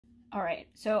All right,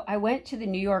 so I went to the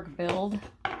New York Build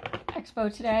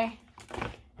Expo today,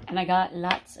 and I got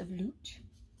lots of loot.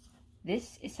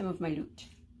 This is some of my loot.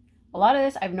 A lot of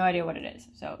this, I have no idea what it is.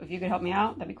 So if you could help me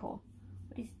out, that'd be cool.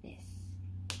 What is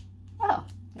this? Oh,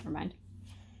 never mind.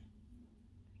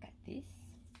 Got this.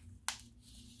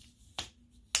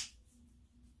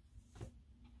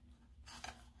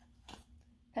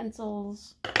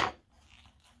 Pencils.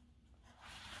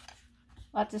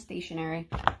 Lots of stationery.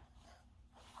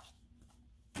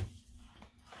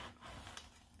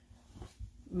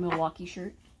 Milwaukee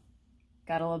shirt.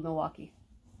 Gotta love Milwaukee.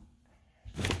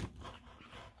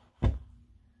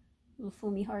 Little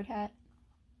foamy hard hat.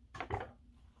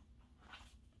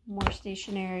 More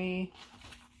stationery.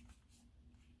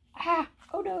 Ah!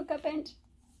 Oh no, it got bent.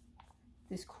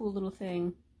 This cool little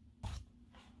thing.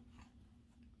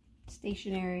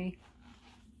 Stationery.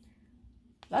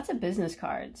 Lots of business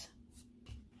cards.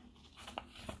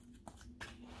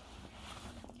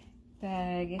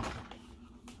 Bag.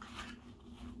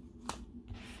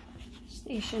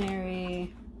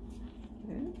 Stationery.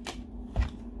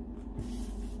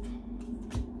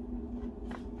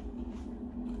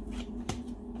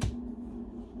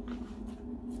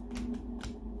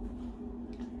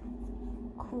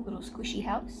 Cool little squishy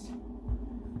house.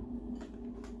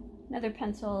 Another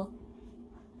pencil.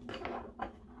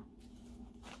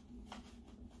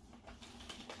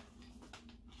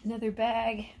 Another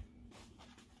bag.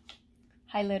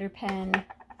 Highlighter pen.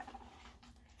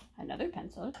 Another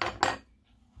pencil.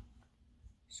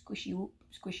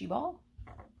 Squishy ball.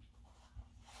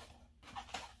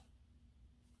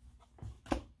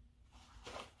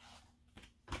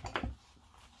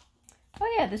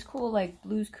 Oh yeah, this cool like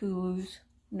Blue's Clues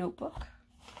notebook.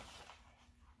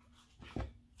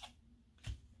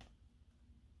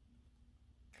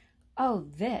 Oh,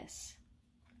 this.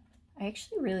 I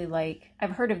actually really like,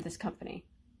 I've heard of this company.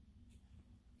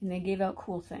 And they gave out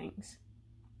cool things.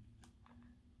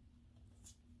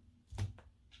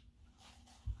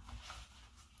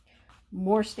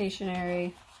 More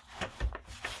stationery.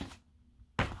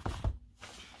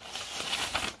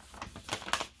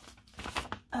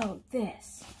 Oh,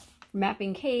 this.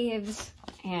 Mapping caves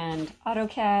and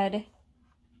AutoCAD.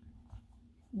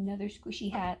 Another squishy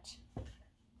hat.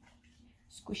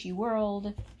 Squishy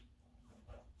world.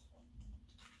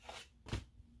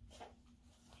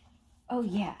 Oh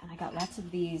yeah, and I got lots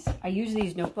of these. I use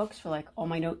these notebooks for like all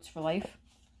my notes for life.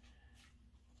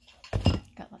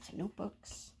 Got lots of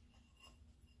notebooks.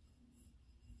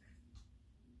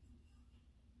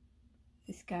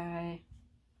 This guy.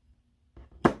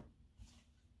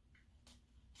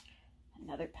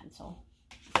 Another pencil.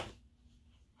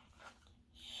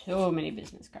 So many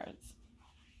business cards.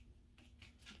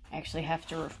 I actually have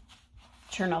to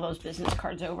turn all those business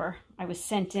cards over. I was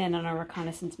sent in on a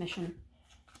reconnaissance mission.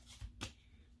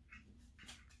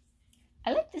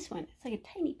 I like this one. It's like a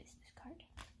tiny business card.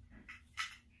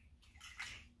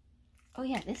 Oh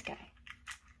yeah, this guy.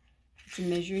 It's a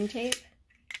measuring tape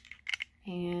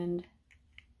and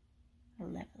a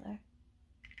leveler.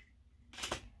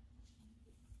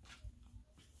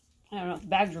 I don't know, the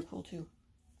bags are cool too.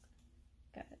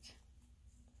 Got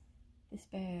this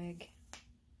bag.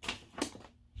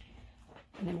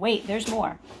 And then wait, there's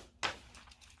more.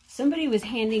 Somebody was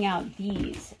handing out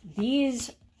these.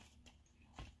 These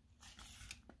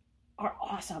are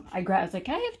awesome. I was like,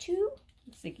 can I have two?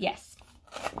 It's like, yes.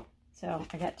 So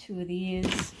I got two of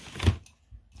these.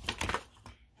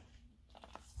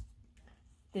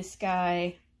 This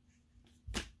guy.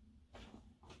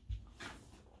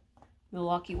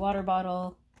 Milwaukee water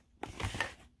bottle.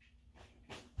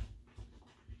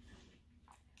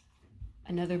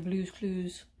 Another Blue's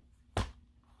Clues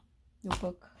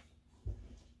notebook.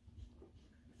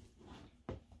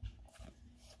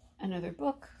 Another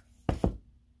book.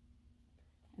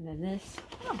 And then this.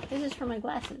 Oh, this is for my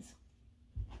glasses.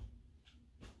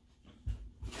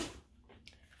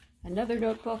 Another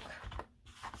notebook.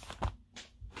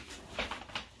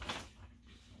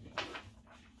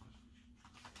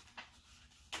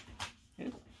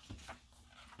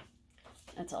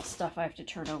 That's all stuff I have to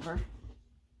turn over.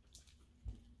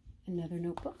 Another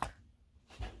notebook.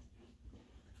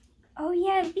 Oh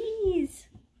yeah, these!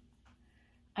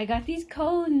 I got these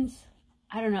cones.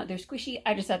 I don't know, they're squishy.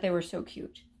 I just thought they were so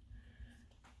cute.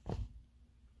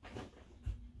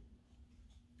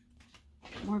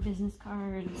 More business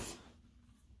cards.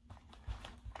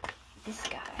 This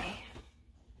guy.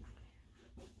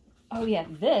 Oh yeah,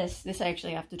 this I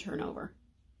actually have to turn over.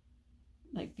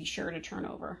 Like, be sure to turn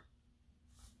over.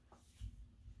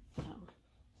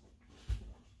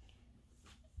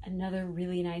 Another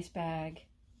really nice bag.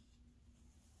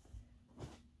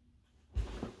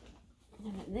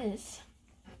 And then this.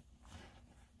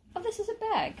 Oh, this is a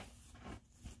bag.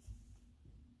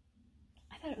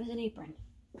 I thought it was an apron.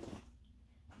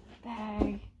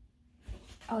 Bag.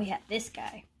 Oh yeah, this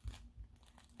guy.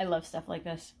 I love stuff like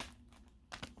this.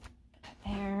 Put that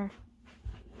there.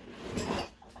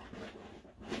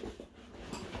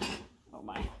 Oh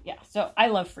my. Yeah, so I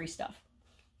love free stuff.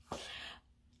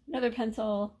 Another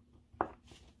pencil.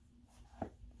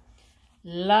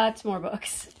 Lots more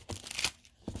books.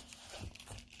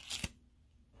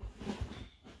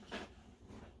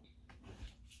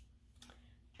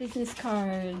 Business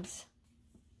cards.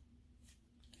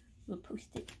 Little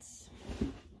post-its.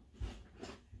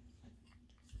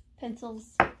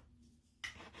 Pencils.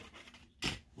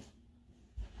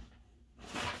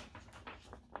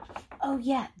 Oh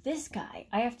yeah, this guy.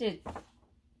 I have to...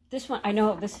 This one, I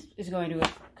know this is going to a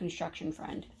construction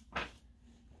friend.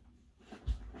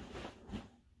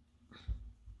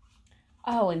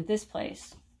 Oh, and this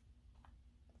place.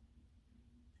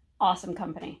 Awesome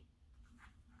company.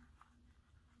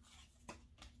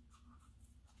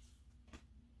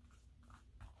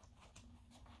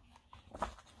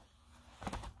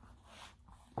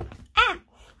 Ah!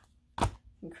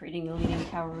 I'm creating the Leaning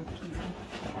Tower of Pisa.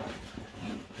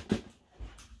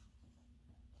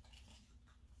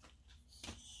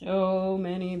 So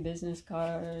many business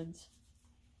cards.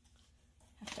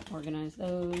 Have to organize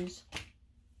those.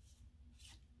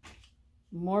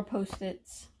 More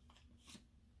post-its.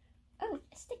 Oh,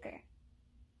 a sticker.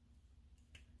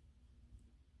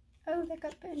 Oh, that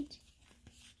got bent.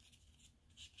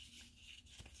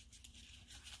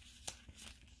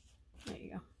 There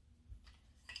you go.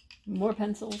 More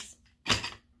pencils.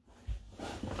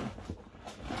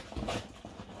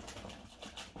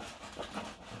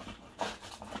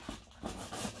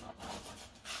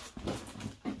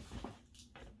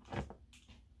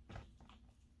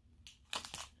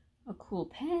 A cool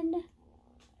pen.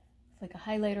 It's like a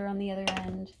highlighter on the other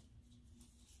end.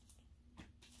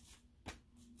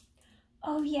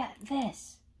 Oh yeah,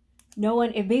 this. No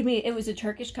one, it was a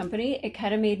Turkish company. It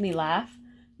kind of made me laugh.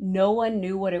 No one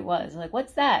knew what it was. Like,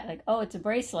 what's that? Like, oh, it's a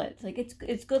bracelet. It's like,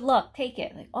 it's good luck. Take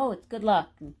it. Like, oh, it's good luck.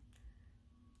 And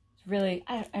it's really,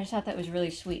 I just thought that was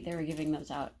really sweet. They were giving those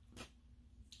out.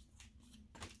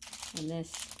 And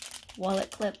this wallet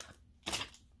clip.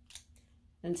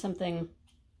 Then something,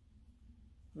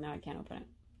 no, I can't open it.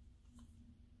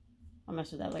 I'll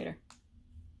mess with that later.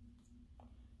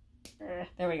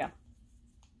 There we go.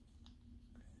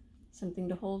 Something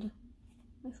to hold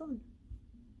my phone.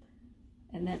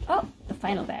 And then, oh, the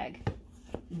final bag.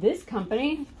 This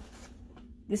company,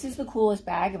 this is the coolest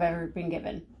bag I've ever been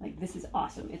given. Like, this is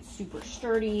awesome. It's super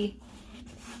sturdy.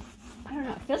 I don't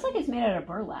know. It feels like it's made out of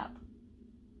burlap.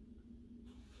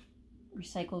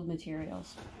 Recycled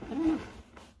materials. I don't know.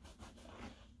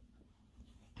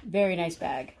 Very nice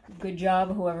bag. Good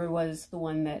job, whoever was the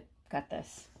one that got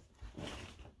this.